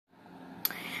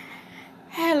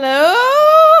Hello.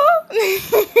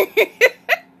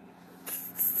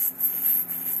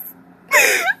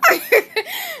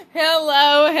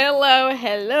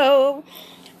 hello.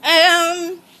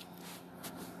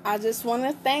 I just want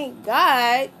to thank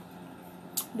God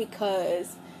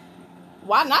because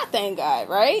why not thank God,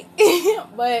 right?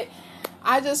 But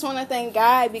I just want to thank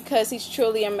God because He's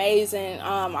truly amazing.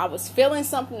 I was feeling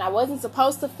something I wasn't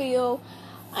supposed to feel,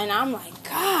 and I'm like,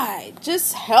 God,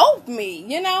 just help me,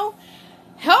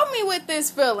 help me with this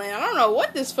feeling. I don't know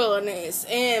what this feeling is.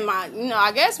 And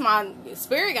I guess my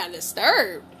spirit got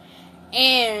disturbed.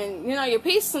 And, your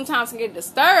peace sometimes can get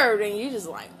disturbed and you just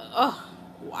like, ugh,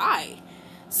 why?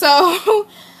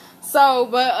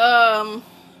 But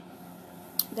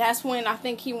that's when I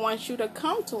think He wants you to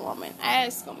come to Him and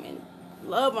ask Him and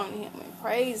love on Him and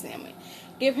praise Him and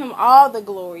give Him all the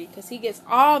glory, because He gets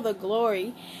all the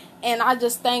glory. And I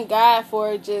just thank God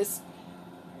for just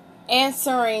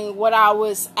answering what I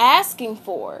was asking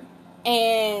for.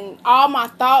 And all my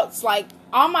thoughts,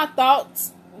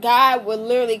 God would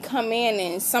literally come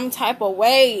in some type of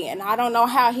way. And I don't know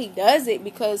how He does it,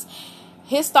 because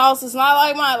His thoughts is not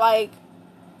like mine. Like,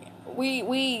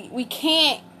 we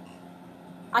can't,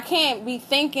 I can't be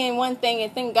thinking one thing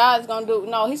and think God's going to do,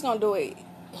 no, He's going to do it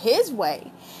His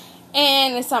way.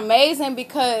 And it's amazing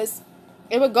because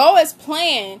it would go as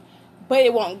planned, but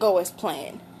it won't go as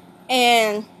planned.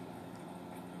 And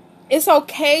it's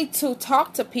okay to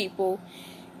talk to people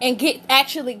and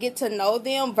actually get to know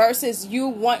them versus you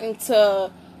wanting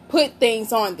to put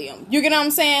things on them. You get what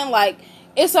I'm saying? Like,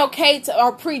 it's okay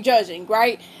or prejudging,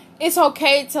 right? It's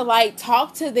okay to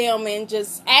talk to them and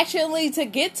just actually to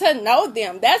get to know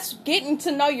them. That's getting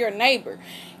to know your neighbor,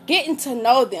 getting to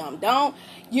know them.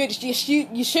 You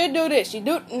should do this.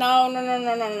 No.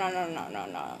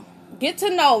 Get to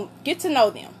know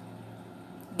them.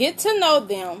 Get to know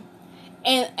them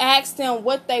and ask them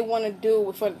what they want to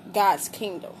do for God's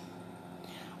kingdom.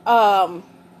 Or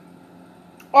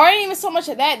even so much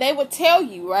of that, they would tell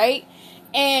you, right?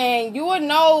 And you would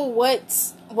know what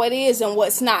is and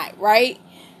what's not, right?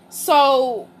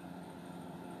 So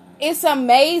it's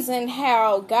amazing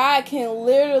how God can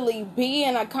literally be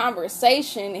in a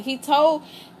conversation. And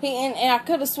I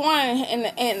could have sworn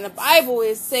in the Bible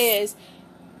it says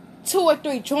 2 or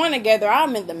 3 join together,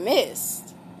 I'm in the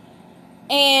midst.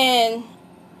 And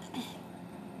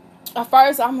at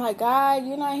first I'm like, God,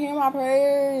 you're not hearing my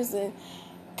prayers, and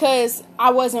because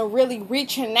I wasn't really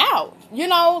reaching out,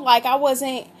 I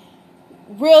wasn't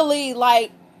really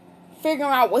figuring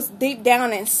out what's deep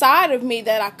down inside of me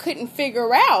that I couldn't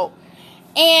figure out.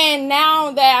 And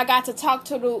now that I got to talk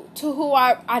to who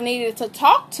I needed to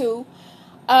talk to,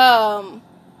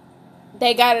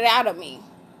 they got it out of me.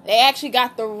 They actually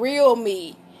got the real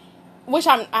me, which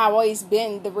I've always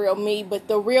been the real me, but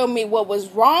the real me, what was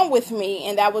wrong with me,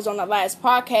 and that was on the last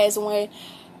podcast, when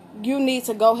you need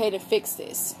to go ahead and fix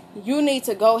this. You need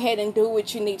to go ahead and do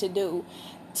what you need to do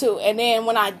too. And then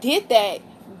when I did that,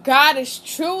 God is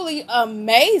truly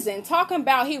amazing. Talking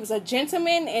about He was a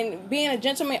gentleman, and being a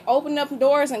gentleman, opening up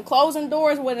doors and closing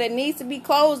doors where it needs to be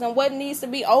closed and what needs to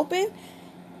be open.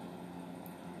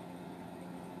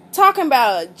 Talking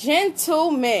about a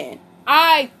gentleman.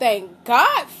 I thank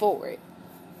God for it.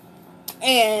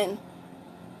 And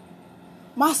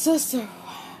my sister,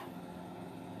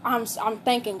 I'm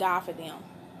thanking God for them.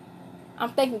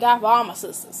 I'm thanking God for all my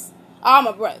sisters, all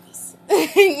my brothers.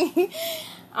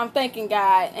 I'm thanking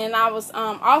God. And I was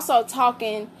also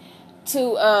talking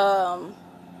to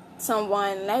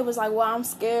someone, and they was like, well, I'm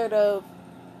scared of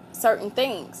certain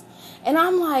things. And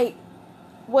I'm like,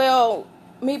 well,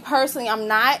 me personally, I'm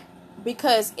not,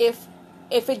 because if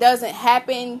it doesn't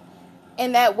happen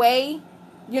in that way,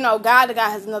 God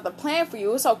has another plan for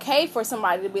you. It's okay for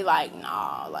somebody to be like,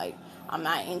 nah, I'm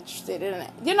not interested in it.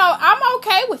 I'm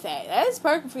okay with that. That's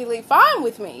perfectly fine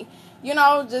with me.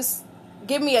 Just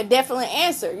give me a definite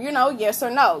answer, yes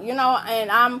or no,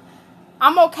 and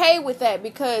I'm okay with that,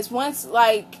 because once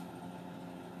I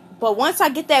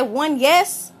get that one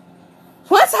yes,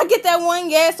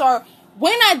 or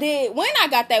when I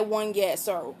got that one yes,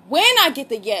 or when I get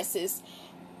the yeses,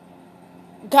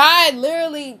 God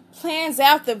literally plans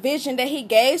out the vision that He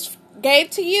gave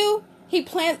to you. He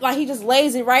plans, He just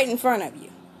lays it right in front of you.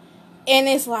 And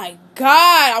it's like,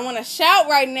 God, I want to shout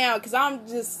right now because I'm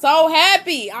just so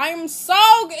happy. I am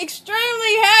so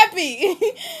extremely happy.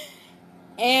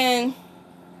 And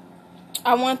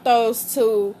I want those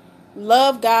to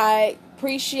love God,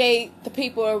 appreciate the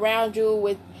people around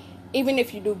you, even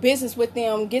if you do business with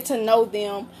them, get to know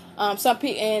them. Some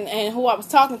people, and who I was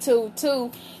talking to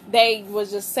too, they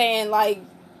was just saying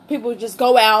people just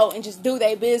go out and just do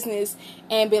their business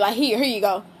and be like, here you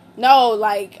go. No,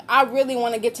 like, I really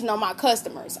want to get to know my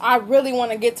customers. I really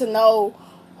want to get to know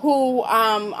who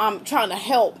I'm trying to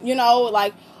help, you know,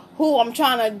 like who I'm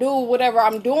trying to do whatever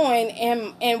I'm doing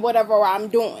and whatever I'm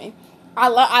doing.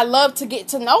 I love to get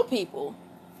to know people.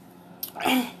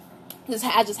 I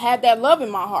just had that love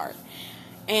in my heart.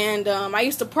 And I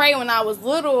used to pray when I was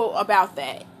little about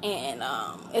that. And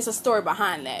it's a story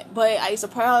behind that. But I used to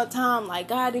pray all the time, like,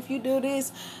 God, if you do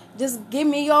this, just give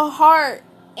me your heart.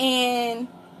 And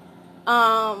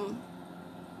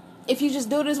if you just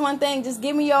do this one thing, just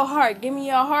give me your heart. Give me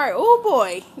your heart. Oh,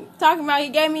 boy. Talking about he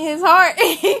gave me his heart.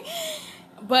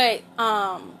 But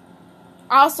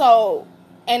also,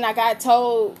 and I got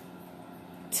told,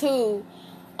 too,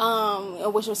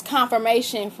 which was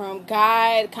confirmation from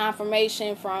God,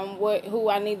 confirmation from who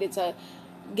I needed to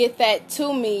get that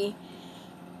to me,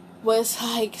 was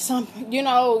like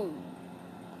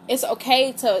it's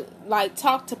okay to like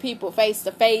talk to people face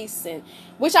to face, and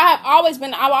which I've always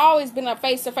been a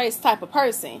face to face type of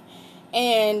person,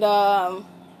 and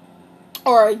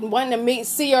or wanting to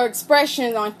see your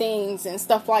expression on things and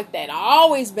stuff like that. I've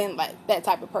always been like that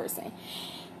type of person.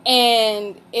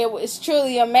 And it was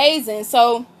truly amazing.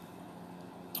 So,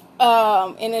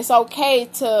 and it's okay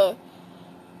to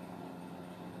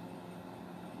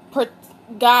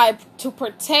God to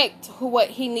protect what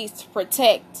He needs to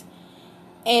protect,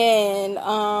 and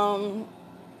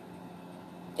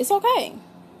it's okay.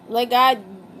 Let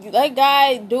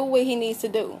God do what He needs to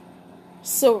do.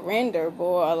 Surrender,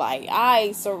 boy. Like,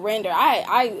 I surrender.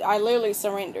 I literally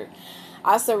surrendered.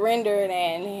 I surrendered,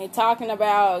 and talking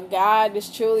about God is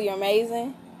truly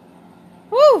amazing.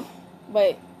 Woo!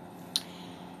 But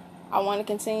I want to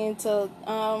continue to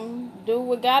do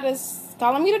what God is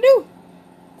calling me to do.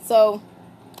 So,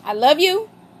 I love you.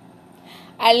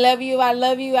 I love you. I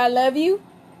love you. I love you.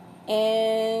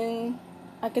 And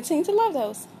I continue to love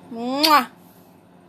those. Mwah!